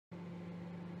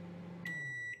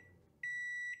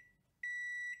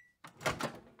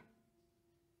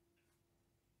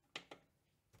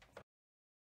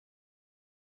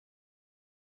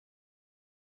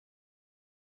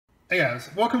Hey guys,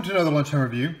 welcome to another Lunchtime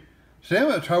review. Today I'm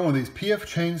going to try one of these P.F.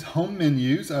 Chang's home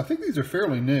menus. I think these are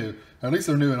fairly new, at least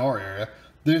they're new in our area.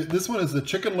 This one is the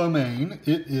chicken lo mein.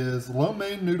 It is lo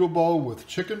mein noodle bowl with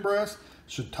chicken breast,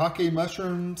 shiitake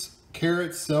mushrooms,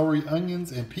 carrots, celery,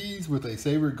 onions, and peas with a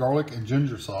savory garlic and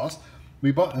ginger sauce.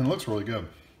 We bought, and it looks really good.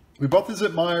 We bought this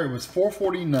at Meijer. It was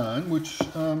 $4.49, which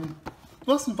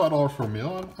less than $5 for a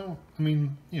meal. I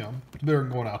mean, you know, it's better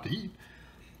than going out to eat.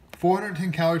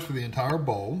 410 calories for the entire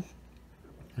bowl.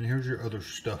 And here's your other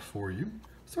stuff for you.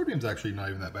 Sodium's actually not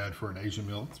even that bad for an Asian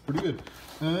meal. It's pretty good.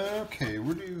 Okay,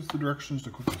 where do you use the directions to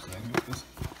cook this thing?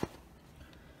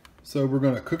 So we're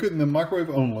going to cook it in the microwave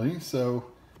only. So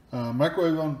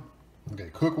microwave on, okay,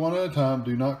 cook one at a time.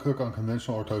 Do not cook on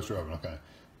conventional or toaster oven, okay.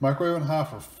 Microwave on high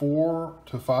for 4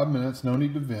 to 5 minutes. No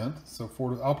need to vent. So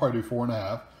I'll probably do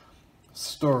 4.5.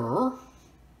 Stir.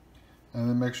 And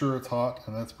then make sure it's hot,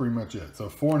 and that's pretty much it. So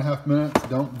 4.5 minutes,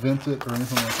 don't vent it or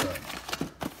anything like that.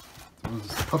 So what does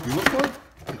this puppy look like?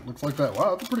 It looks like that.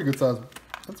 Wow, it's a pretty good size.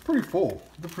 That's pretty full.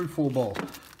 It's a pretty full bowl.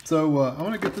 So I'm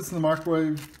gonna get this in the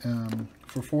microwave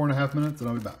for 4.5 minutes, and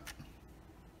I'll be back.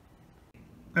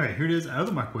 All right, here it is out of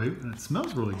the microwave, and it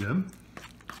smells really good.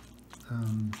 I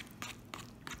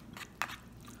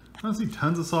don't see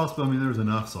tons of sauce, but I mean, there's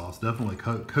enough sauce. Definitely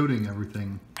coating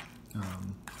everything.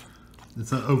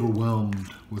 It's not overwhelmed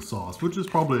with sauce, which is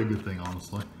probably a good thing,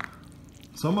 honestly.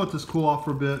 So I'm going to let this cool off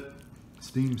for a bit.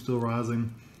 Steam's still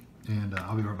rising, and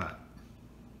I'll be right back.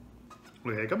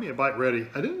 Okay, I got me a bite ready.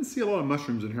 I didn't see a lot of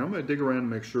mushrooms in here. I'm going to dig around and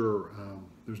make sure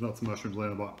there's not some mushrooms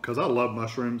laying in the bottom, because I love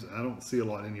mushrooms. I don't see a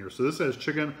lot in here. So this has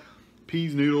chicken,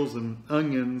 peas, noodles, and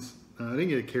onions. I didn't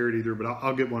get a carrot either, but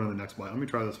I'll get one in the next bite. Let me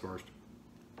try this first.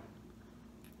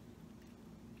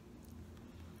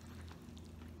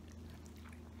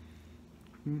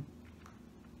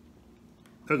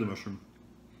 There's a mushroom.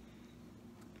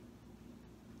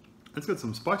 It's got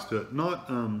some spice to it. Not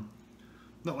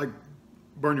like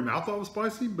burn your mouth off with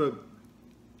spicy, but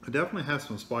it definitely has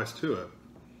some spice to it.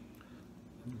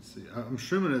 Let me see. I'm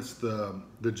assuming it's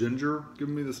the ginger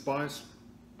giving me the spice.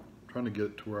 I'm trying to get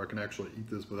it to where I can actually eat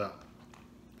this without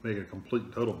making a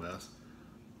complete total mess.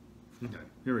 Okay,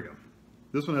 here we go.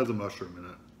 This one has a mushroom in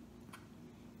it.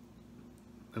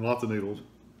 And lots of noodles.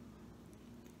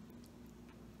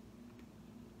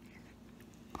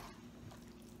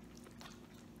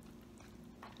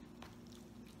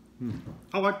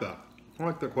 I like that. I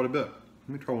like that quite a bit. Let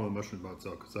me try one of the mushrooms by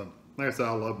itself, because like I said,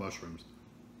 I love mushrooms.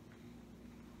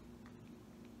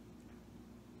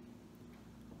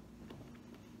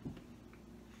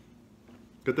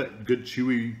 Got that good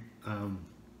chewy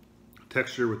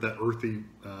texture with that earthy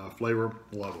flavor.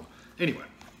 Love them. Anyway,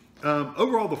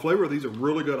 overall the flavor of these are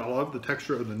really good. I love the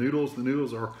texture of the noodles. The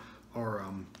noodles are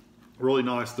really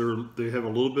nice. They have a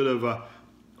little bit of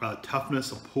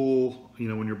toughness, a pull, you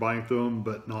know, when you're biting through them,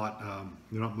 but not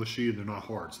they're not mushy and they're not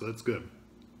hard, so that's good.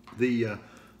 The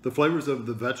flavors of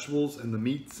the vegetables and the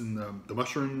meats and the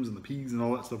mushrooms and the peas and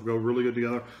all that stuff go really good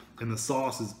together, and the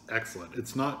sauce is excellent.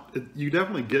 It's not, you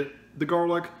definitely get the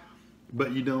garlic,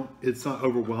 but you don't, it's not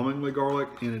overwhelmingly garlic,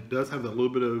 and it does have that little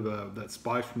bit of that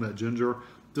spice from that ginger.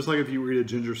 Just like if you were to eat a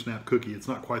ginger snap cookie, it's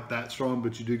not quite that strong,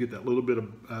 but you do get that little bit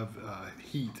of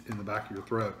heat in the back of your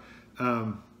throat.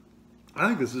 I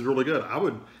think this is really good.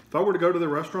 If I were to go to the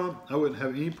restaurant, I wouldn't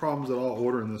have any problems at all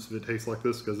ordering this if it tastes like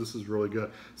this, because this is really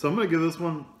good. So I'm going to give this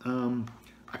one,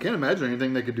 I can't imagine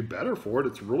anything they could do better for it.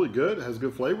 It's really good. It has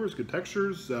good flavors, good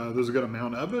textures. There's a good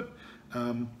amount of it.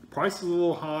 Price is a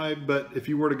little high, but if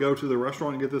you were to go to the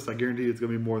restaurant and get this, I guarantee it's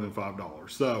going to be more than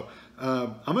 $5. So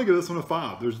I'm going to give this one a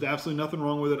 5. There's absolutely nothing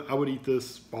wrong with it. I would eat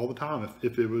this all the time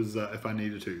if I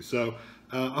needed to. So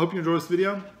I hope you enjoyed this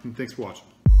video, and thanks for watching.